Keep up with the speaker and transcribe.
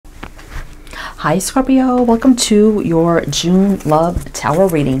Hi Scorpio, welcome to your June Love Tarot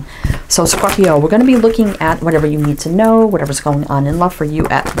reading. So Scorpio, we're going to be looking at whatever you need to know, whatever's going on in love for you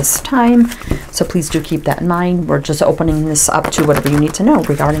at this time. So please do keep that in mind. We're just opening this up to whatever you need to know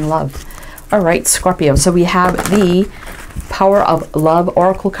regarding love. All right, Scorpio. So we have the Power of Love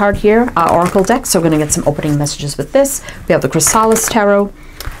Oracle card here, Oracle deck. So we're going to get some opening messages with this. We have the Chrysalis Tarot.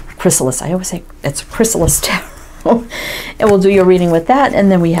 Chrysalis, I always say it's Chrysalis Tarot. And we'll do your reading with that.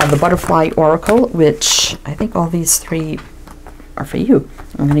 And then we have the Butterfly Oracle, which I think all these three are for you.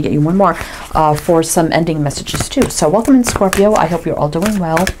 I'm going to get you one more for some ending messages too. So welcome in Scorpio. I hope you're all doing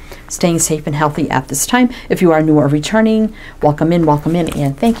well, staying safe and healthy at this time. If you are new or returning, welcome in,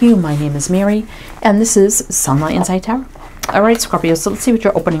 and thank you. My name is Mary, and this is Sunlight Inside Tarot. All right, Scorpio, so let's see what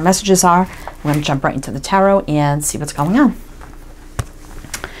your opening messages are. I'm going to jump right into the tarot and see what's going on.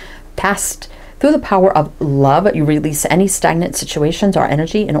 Through the power of love, you release any stagnant situations or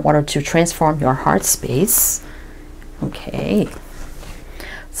energy in order to transform your heart space. Okay.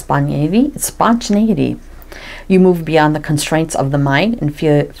 Spontaneity. You move beyond the constraints of the mind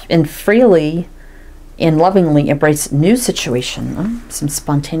and freely and lovingly embrace new situation. Some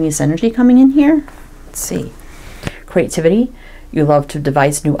spontaneous energy coming in here. Let's see. Creativity. You love to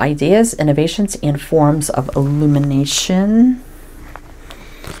devise new ideas, innovations, and forms of illumination.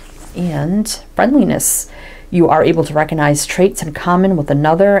 And friendliness. You are able to recognize traits in common with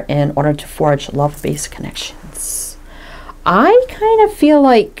another in order to forge love-based connections. I kind of feel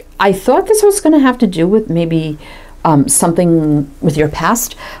like I thought this was going to have to do with maybe something with your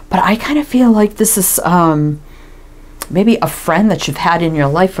past, but I kind of feel like this is maybe a friend that you've had in your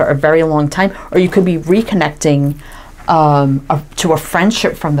life for a very long time, or you could be reconnecting to a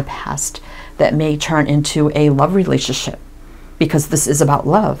friendship from the past that may turn into a love relationship, because this is about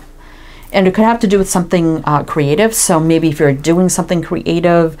love. And it could have to do with something creative. So maybe if you're doing something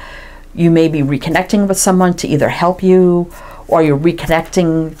creative, you may be reconnecting with someone to either help you, or you're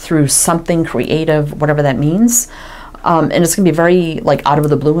reconnecting through something creative, whatever that means. And it's going to be very like out of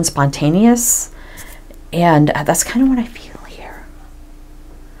the blue and spontaneous. And that's kind of what I feel here.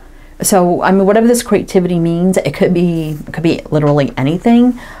 So, I mean, whatever this creativity means, it could be literally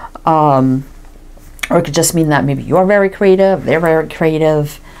anything. Or it could just mean that maybe you're very creative, they're very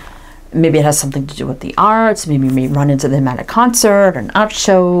creative. Maybe it has something to do with the arts. Maybe you may run into them at a concert or an art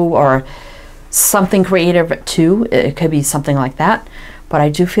show or something creative too. It could be something like that. But I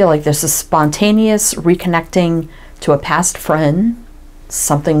do feel like there's a spontaneous reconnecting to a past friend,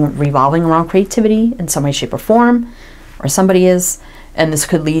 something revolving around creativity in some way, shape, or form, or somebody is. And this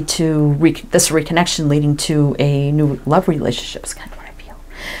could lead to this reconnection leading to a new love relationship is kind of what I feel.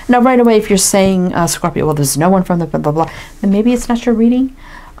 Now, right away, if you're saying, Scorpio, well, there's no one from the blah, blah, blah, then maybe it's not your reading.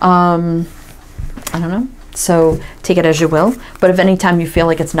 I don't know. So take it as you will. But if any time you feel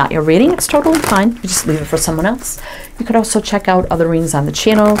like it's not your reading, it's totally fine. You just leave it for someone else. You could also check out other readings on the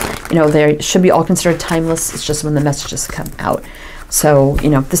channel. You know, they should be all considered timeless. It's just when the messages come out. So,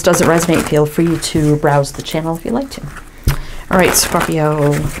 you know, if this doesn't resonate, feel free to browse the channel if you like to. All right, Scorpio,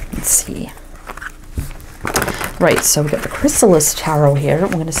 let's see. Right, so we got the Chrysalis Tarot here. We're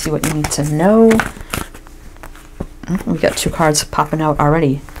going to see what you need to know. We got two cards popping out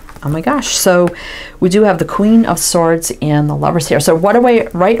already. Oh my gosh. So we do have the Queen of Swords and the Lovers here. So right away,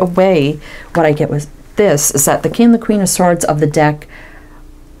 what I get with this is that the King and the Queen of Swords of the deck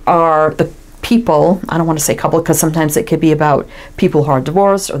are the people, I don't want to say couple, because sometimes it could be about people who are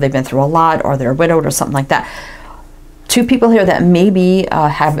divorced, or they've been through a lot, or they're widowed, or something like that. Two people here that maybe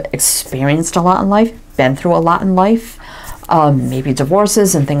have experienced a lot in life, been through a lot in life, maybe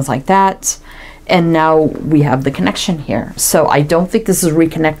divorces and things like that. And now we have the connection here. So I don't think this is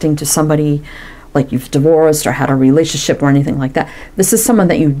reconnecting to somebody like you've divorced or had a relationship or anything like that. This is someone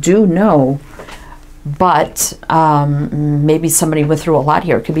that you do know, but maybe somebody went through a lot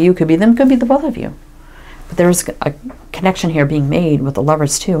here. It could be you, could be them, could be the both of you. But there's a connection here being made with the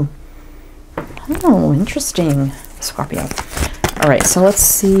lovers too. Oh, interesting, Scorpio. All right, so let's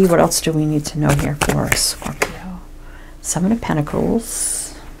see, what else do we need to know here for Scorpio? Seven of Pentacles.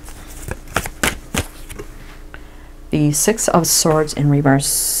 The Six of Swords in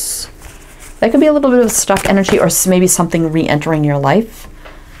reverse. That could be a little bit of stuck energy, or maybe something re-entering your life.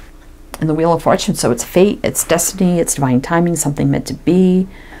 And the Wheel of Fortune, so it's fate, it's destiny, it's divine timing, something meant to be,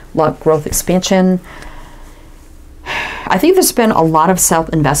 luck, growth, expansion. I think there's been a lot of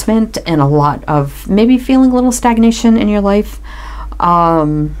self-investment and a lot of maybe feeling a little stagnation in your life.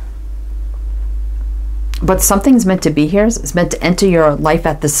 But something's meant to be here. It's meant to enter your life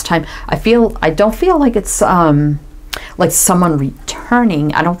at this time. I don't feel like it's like someone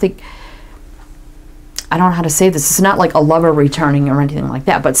returning. I don't think I don't know how to say this. It's not like a lover returning or anything like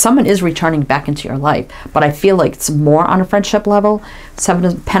that, but someone is returning back into your life. But I feel like it's more on a friendship level. Seven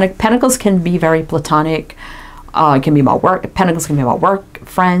of Pentacles can be very platonic. It can be about work. Pentacles can be about work,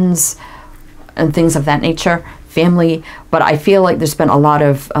 friends, and things of that nature, family. But I feel like there's been a lot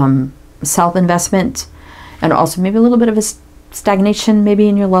of self-investment, and also maybe a little bit of a stagnation maybe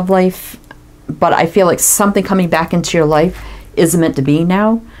in your love life. But I feel like something coming back into your life is meant to be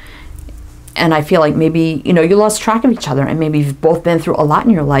now. And I feel like maybe, you know, you lost track of each other, and maybe you've both been through a lot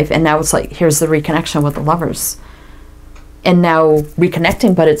in your life, and now it's like, here's the reconnection with the lovers. And now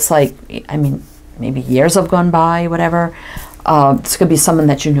reconnecting, but it's like, I mean, maybe years have gone by, whatever. This could be someone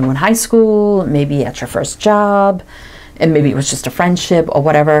that you knew in high school, maybe at your first job, and maybe it was just a friendship or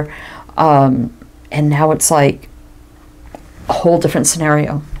whatever. And now it's like a whole different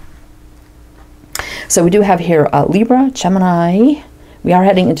scenario. So we do have here Libra, Gemini. We are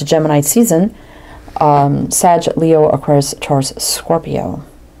heading into Gemini season. Sag, Leo, Aquarius, Taurus, Scorpio.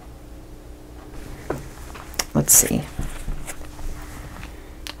 Let's see.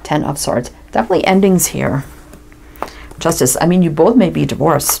 10 of Swords. Definitely endings here. Justice. I mean, you both may be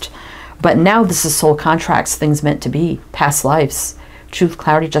divorced, but now this is soul contracts, things meant to be, past lives. Truth,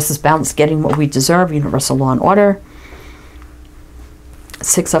 clarity, justice, balance, getting what we deserve, universal law and order.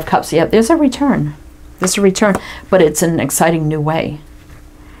 6 of Cups. Yeah, there's a return. There's a return, but it's in an exciting new way.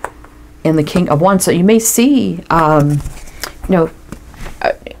 And the King of Wands. So you may see, you know,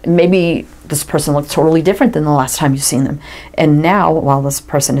 maybe this person looks totally different than the last time you've seen them. And now, while this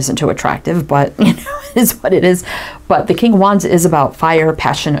person isn't too attractive, but, you know, it is what it is. But the King of Wands is about fire,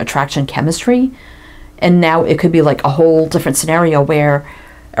 passion, attraction, chemistry. And now it could be like a whole different scenario where,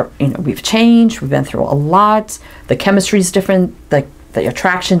 you know, we've changed, we've been through a lot. The chemistry is different. The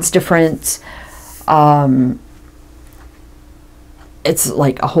attraction's different. It's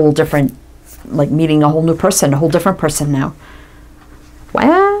like a whole different, like meeting a whole new person, a whole different person now.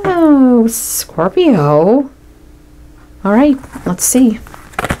 Wow, Scorpio. All right, let's see.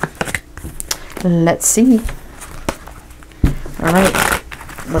 Let's see. All right,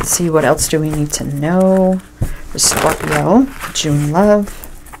 let's see, what else do we need to know for Scorpio? June love.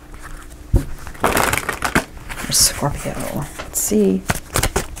 For Scorpio, let's see.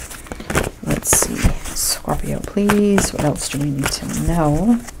 Let's see. Scorpio, please. What else do we need to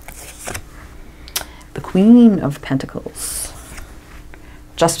know? The Queen of Pentacles.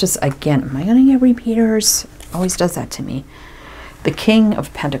 Justice again. Am I going to get repeaters? Always does that to me. The King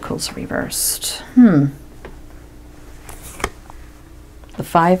of Pentacles reversed. The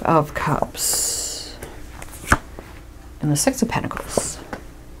 5 of Cups. And the 6 of Pentacles.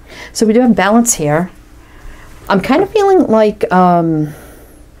 So we do have balance here. I'm kind of feeling like,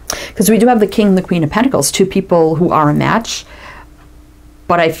 because we do have the King and the Queen of Pentacles, 2 people who are a match.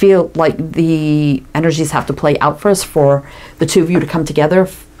 But I feel like the energies have to play out first for the 2 of you to come together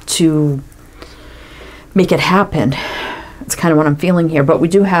to make it happen. It's kind of what I'm feeling here. But we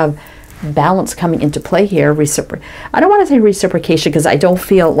do have balance coming into play here. I don't want to say reciprocation, because I don't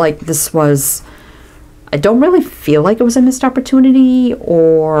feel like this was... I don't really feel like it was a missed opportunity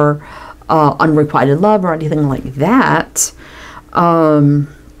or unrequited love or anything like that.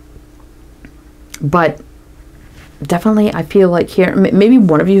 But definitely I feel like here, maybe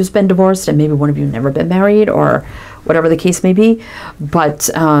one of you has been divorced and maybe one of you never been married, or whatever the case may be. But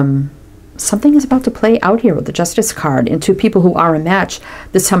something is about to play out here with the Justice card, and 2 people who are a match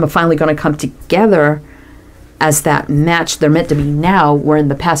this time are finally going to come together as that match they're meant to be now, where in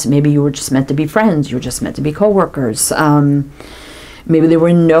the past maybe you were just meant to be friends, you were just meant to be co-workers. Maybe there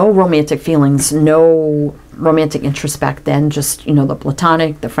were no romantic feelings, no romantic interest back then, just, you know, the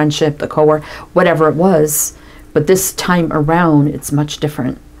platonic, the friendship, the co-work, whatever it was. But this time around, it's much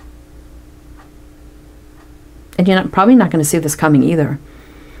different. And you're probably not going to see this coming either.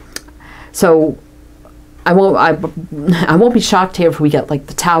 So I won't be shocked here if we get like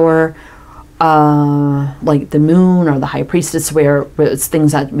the Tower, like the Moon or the High Priestess, where it's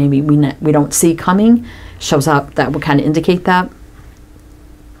things that maybe we don't see coming, shows up that would kind of indicate that.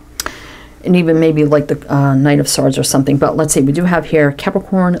 And even maybe like the Knight of Swords or something. But let's see, we do have here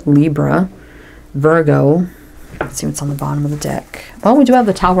Capricorn, Libra, Virgo. Let's see what's on the bottom of the deck. Well, we do have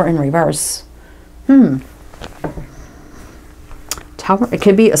the Tower in reverse. Tower, it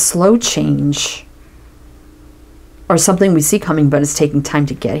could be a slow change or something we see coming, but it's taking time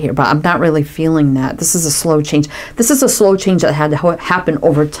to get here. But I'm not really feeling that. This is a slow change. This is a slow change that had to happen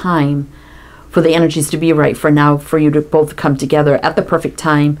over time for the energies to be right, for now, for you to both come together at the perfect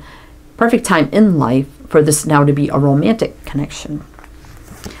time in life, for this now to be a romantic connection.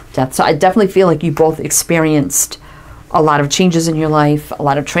 Death. So I definitely feel like you both experienced a lot of changes in your life, a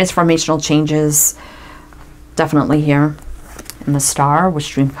lot of transformational changes. definitely here. And the Star, wish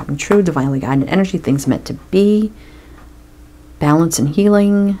dream coming true, divinely guided energy, things meant to be, balance and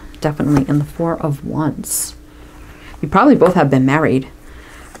healing, definitely in the Four of Wands. You probably both have been married,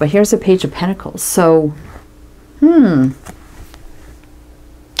 but here's a Page of Pentacles. So,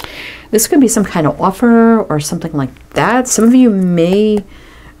 this could be some kind of offer or something like that. Some of you may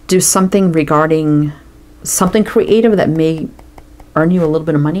do something regarding something creative that may earn you a little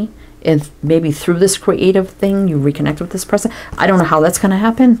bit of money. If maybe through this creative thing you reconnect with this person. I don't know how that's going to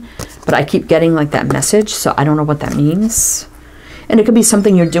happen, but I keep getting like that message, so I don't know what that means. And it could be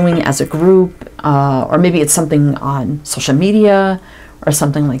something you're doing as a group, or maybe it's something on social media or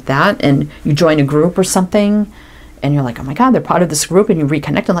something like that, and you join a group or something, and you're like, oh my God, they're part of this group, and you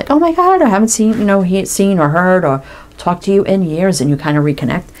reconnect, and like, oh my God, I haven't seen, seen or heard or talked to you in years, and you kind of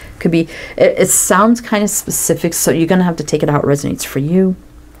reconnect. Could be, it sounds kind of specific, so you're going to have to take it how it resonates for you.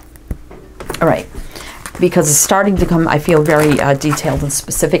 All right, because it's starting to come, I feel, very detailed and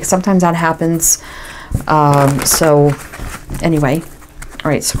specific. Sometimes that happens. So anyway,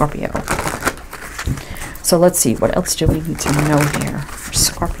 all right, Scorpio. So let's see, what else do we need to know here for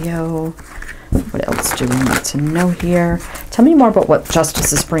Scorpio? What else do we need to know here? Tell me more about what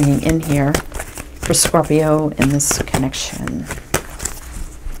justice is bringing in here for Scorpio in this connection.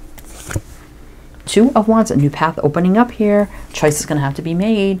 Two of Wands, a new path opening up here. Choice is going to have to be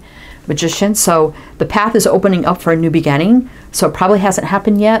made. Magician, so the path is opening up for a new beginning, so it probably hasn't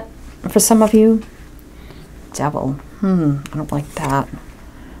happened yet for some of you. Devil, I don't like that.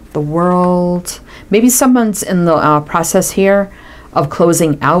 The World, maybe someone's in the process here of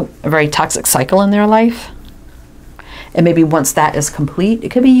closing out a very toxic cycle in their life, and maybe once that is complete, it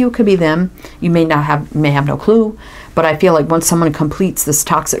could be you, it could be them, you may have no clue, but I feel like once someone completes this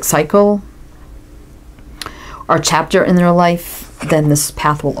toxic cycle or chapter in their life, then this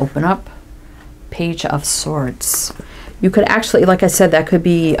path will open up. Page of Swords. You could actually, like I said, that could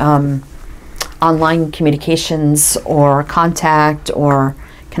be online communications or contact or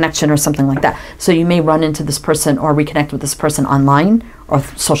connection or something like that. So you may run into this person or reconnect with this person online or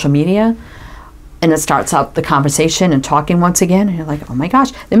social media, and it starts out the conversation and talking once again, and you're like, oh my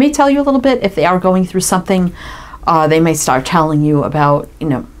gosh. They may tell you a little bit if they are going through something. They may start telling you about,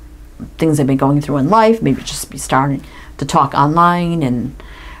 things they've been going through in life, maybe just be starting to talk online, and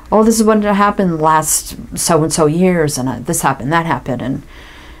oh, this is what happened last so-and-so years, and this happened, that happened, and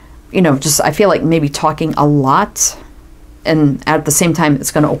just I feel like maybe talking a lot, and at the same time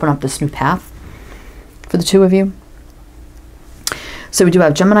it's going to open up this new path for the two of you. So we do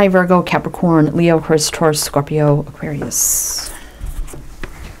have Gemini, Virgo, Capricorn, Leo, Aquarius, Taurus, Scorpio, Aquarius.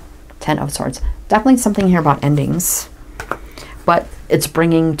 10 of Swords. Definitely something here about endings, but it's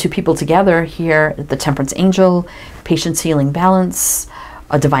bringing two people together here. The Temperance Angel, patience, healing, balance,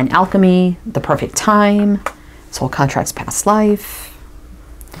 a divine alchemy, the perfect time, soul contracts, past life.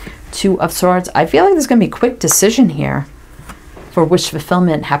 Two of Swords. I feel like there's going to be a quick decision here for wish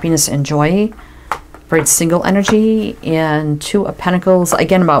fulfillment, happiness, and joy. Very single energy. And Two of Pentacles,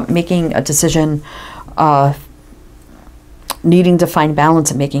 again, about making a decision, needing to find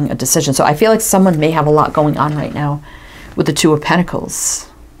balance and making a decision. So I feel like someone may have a lot going on right now with the Two of Pentacles.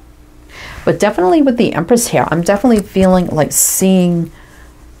 But definitely with the Empress here, I'm definitely feeling like seeing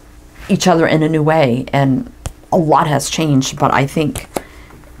each other in a new way, and a lot has changed, but I think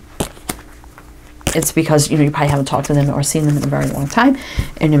it's because, you probably haven't talked to them or seen them in a very long time,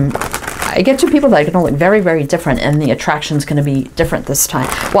 and I get two people that are going to look very, very different, and the attraction is going to be different this time.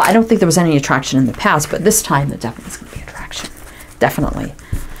 Well, I don't think there was any attraction in the past, but this time there definitely is going to be attraction. Definitely.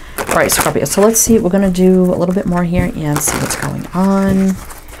 All right, Scorpio. So let's see. We're going to do a little bit more here and see what's going on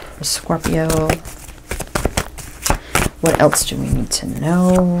for Scorpio. What else do we need to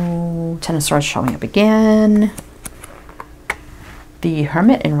know? Ten of Swords showing up again. The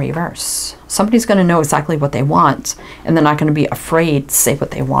Hermit in reverse. Somebody's going to know exactly what they want, and they're not going to be afraid to say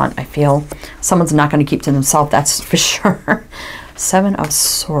what they want, I feel. Someone's not going to keep to themselves, that's for sure. Seven of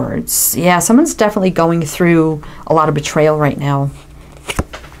Swords. Yeah, someone's definitely going through a lot of betrayal right now.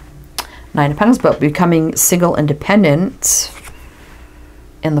 Nine of Pentacles, but becoming single, independent.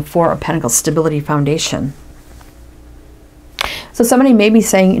 And the Four of Pentacles, stability, foundation. So somebody may be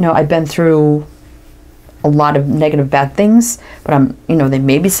saying, I've been through a lot of negative, bad things, but I'm, they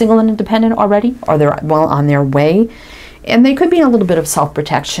may be single and independent already, or they're well on their way. And they could be in a little bit of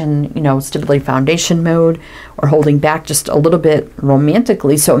self-protection, stability, foundation mode, or holding back just a little bit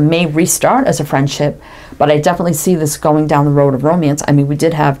romantically. So it may restart as a friendship, but I definitely see this going down the road of romance. I mean, we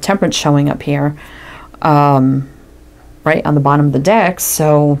did have Temperance showing up here, right on the bottom of the deck.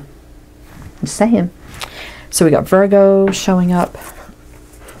 So I'm just saying. So we got Virgo showing up.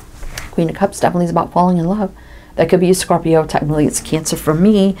 Queen of Cups definitely is about falling in love. That could be you, Scorpio. Technically, it's Cancer for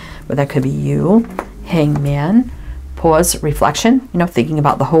me, but that could be you. Hangman. Pause, reflection. You know, thinking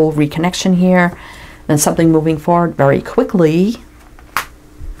about the whole reconnection here. Then something moving forward very quickly.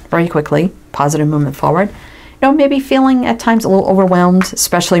 Very quickly. Positive movement forward. You know, maybe feeling at times a little overwhelmed,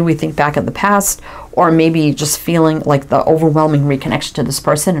 especially we think back at the past, or maybe just feeling like the overwhelming reconnection to this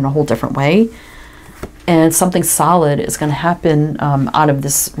person in a whole different way. And something solid is going to happen out of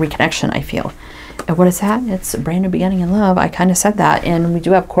this reconnection, I feel. And what is that? It's a brand new beginning in love. I kind of said that. And we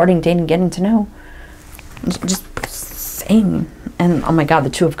do have courting, dating, getting to know. Just saying. And oh my God, the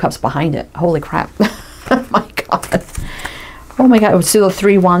Two of Cups behind it. Holy crap. Oh my God. Oh my God. Let's do the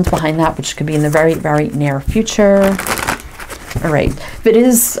 3 wands behind that, which could be in the very, very near future. All right. If it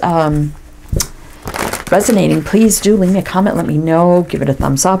is resonating, please do leave me a comment. Let me know. Give it a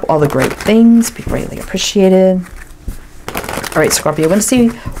thumbs up. All the great things. Be greatly appreciated. All right, Scorpio, I'm going to see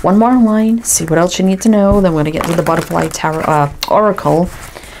one more line, see what else you need to know. Then we're going to get to the Butterfly Tarot Oracle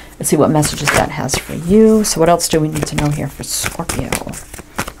and see what messages that has for you. So what else do we need to know here for Scorpio?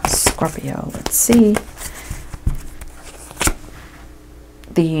 Scorpio, let's see.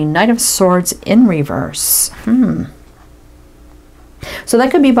 The Knight of Swords in reverse. So that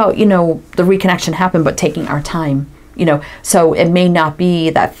could be about, you know, the reconnection happened, but taking our time, you know. So it may not be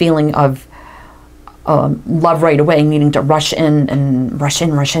that feeling of love right away, needing to rush in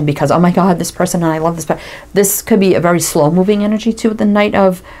because, oh my God, this person and I love this. But this could be a very slow moving energy too. The Knight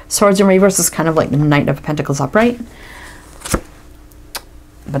of Swords in reverse is kind of like the Knight of Pentacles upright.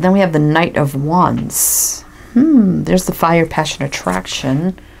 But then we have the Knight of Wands. There's the Fire, Passion,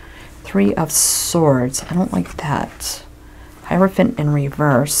 Attraction. 3 of Swords. I don't like that. Hierophant in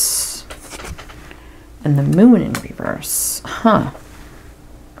reverse. And the Moon in reverse.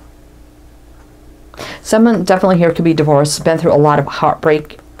 Someone definitely here could be divorced, been through a lot of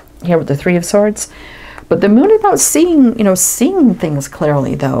heartbreak here with the 3 of Swords. But the Moon is about seeing, you know, seeing things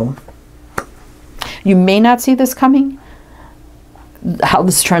clearly, though. You may not see this coming, how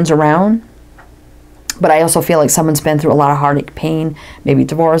this turns around. But I also feel like someone's been through a lot of heartache, pain, maybe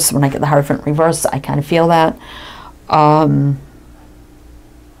divorce. When I get the Hierophant reverse, I kind of feel that.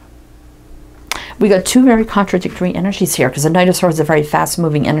 We got 2 very contradictory energies here, because the Knight of Swords is a very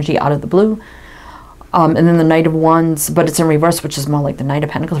fast-moving energy out of the blue. And then the Knight of Wands, but it's in reverse, which is more like the Knight of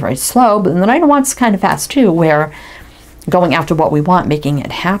Pentacles, very slow. But then the Knight of Wands is kind of fast too, where going after what we want, making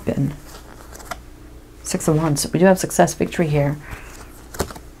it happen. 6 of Wands. We do have success, victory here.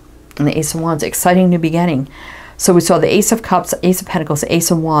 And the Ace of Wands, exciting new beginning. So we saw the Ace of Cups, Ace of Pentacles,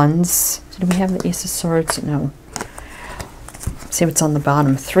 Ace of Wands. Did we have the Ace of Swords? No. Let's see what's on the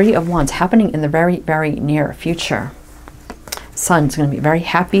bottom. 3 of Wands, happening in the very, very near future. Sun's going to be very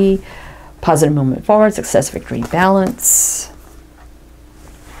happy. Positive movement forward, success, victory, balance.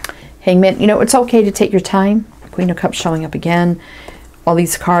 Hangman, you know, it's okay to take your time. Queen of Cups showing up again. All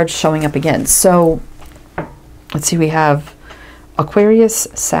these cards showing up again. So, let's see, we have Aquarius,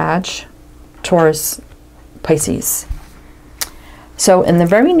 Sag, Taurus, Pisces. So, in the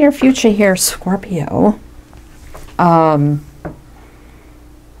very near future here, Scorpio,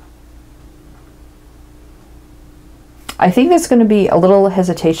 I think there's going to be a little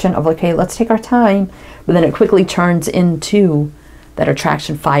hesitation of, okay, let's take our time. But then it quickly turns into that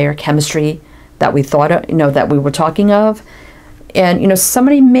attraction, fire, chemistry that we thought, you know, that we were talking of. And, you know,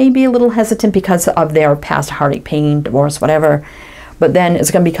 somebody may be a little hesitant because of their past heartache, pain, divorce, whatever. But then it's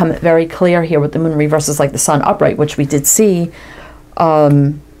going to become very clear here with the Moon reverses like the Sun upright, which we did see,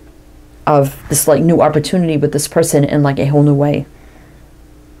 of this like new opportunity with this person in like a whole new way.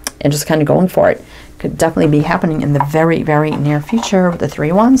 And just kind of going for it. Could definitely be happening in the very, very near future with the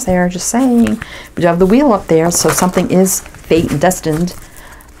 3 wands there, just saying. We do have the wheel up there, so something is fate and destined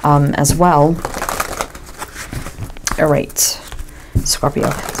as well. All right,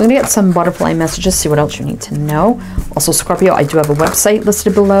 Scorpio. So I'm going to get some butterfly messages, see what else you need to know. Also, Scorpio, I do have a website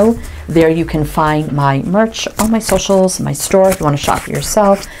listed below. There you can find my merch, all my socials, my store if you want to shop for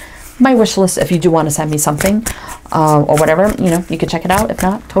yourself. My wish list if you do want to send me something or whatever, you know, you can check it out. If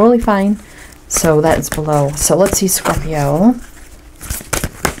not, totally fine. So that is below. So let's see, Scorpio.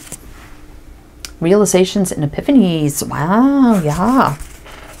 Realizations and epiphanies. Wow, yeah.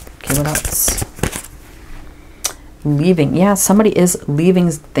 Okay, what else? Leaving. Yeah, somebody is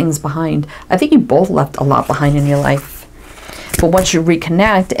leaving things behind. I think you both left a lot behind in your life. But once you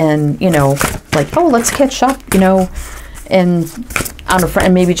reconnect and, you know, like, oh, let's catch up, you know, and on a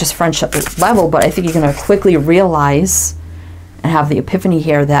friend, maybe just friendship level, but I think you're going to quickly realize and have the epiphany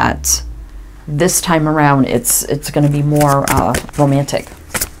here that this time around, it's going to be more romantic.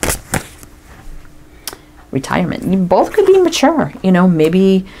 Retirement. You both could be mature. You know,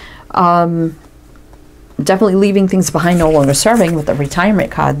 maybe Definitely leaving things behind, no longer serving with the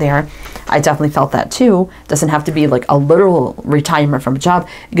retirement card there. I definitely felt that too. Doesn't have to be like a literal retirement from a job.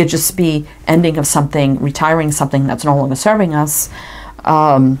 It could just be ending of something, retiring something that's no longer serving us.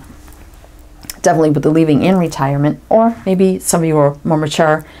 Definitely with the leaving in retirement, or maybe some of you are more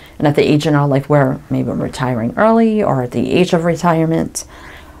mature and at the age in our life where maybe we're retiring early or at the age of retirement,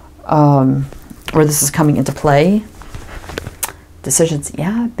 where this is coming into play. Decisions,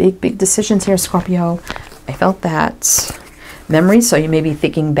 yeah, big decisions here, Scorpio. I felt that. Memories, so you may be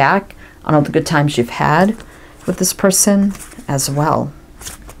thinking back on all the good times you've had with this person as well.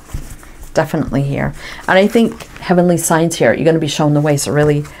 Definitely here. And I think heavenly signs here, you're going to be shown the way, so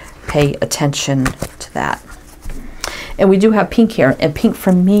really pay attention to that. And we do have pink here, and pink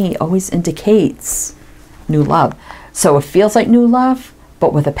for me always indicates new love. So it feels like new love,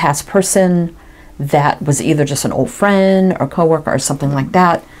 but with a past person that was either just an old friend or coworker or something like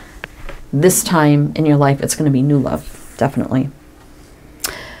that. This time in your life, it's going to be new love, definitely.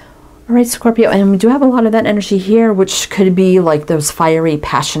 All right, Scorpio, and we do have a lot of that energy here, which could be like those fiery,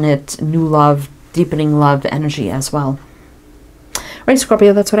 passionate, new love, deepening love energy as well. All right,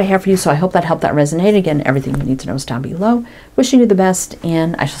 Scorpio, that's what I have for you, so I hope that helped, that resonate. Again, everything you need to know is down below. Wishing you the best,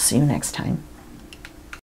 and I shall see you next time.